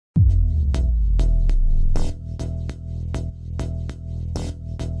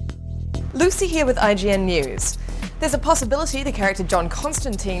Lucy here with ign-news. There's a possibility the character John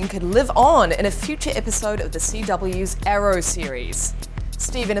Constantine could live on in a future episode of the CW's Arrow series.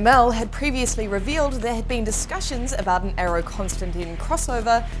 Stephen Amell had previously revealed there had been discussions about an Arrow-Constantine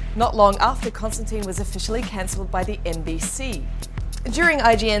crossover not long after Constantine was officially cancelled by the NBC. During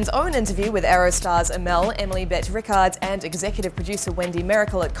IGN's own interview with Arrow stars Amell, Emily Bett Rickards and executive producer Wendy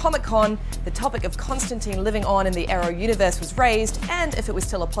Mericle at Comic-Con, the topic of Constantine living on in the Arrow universe was raised, and if it was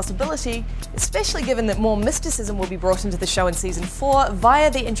still a possibility, especially given that more mysticism will be brought into the show in Season 4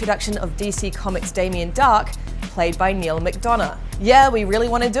 via the introduction of DC Comics' Damien Darhk, played by Neil McDonough. "Yeah, we really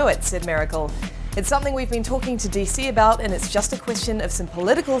want to do it," said Mericle. "It's something we've been talking to DC about, and it's just a question of some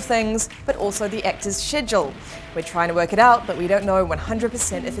political things, but also the actor's schedule. We're trying to work it out, but we don't know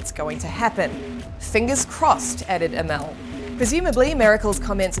 100% if it's going to happen." Fingers crossed, added Amell. Presumably, Mericle's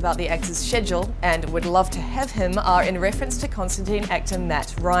comments about the actor's schedule, and would love to have him, are in reference to Constantine actor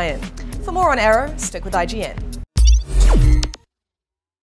Matt Ryan. For more on Arrow, stick with IGN.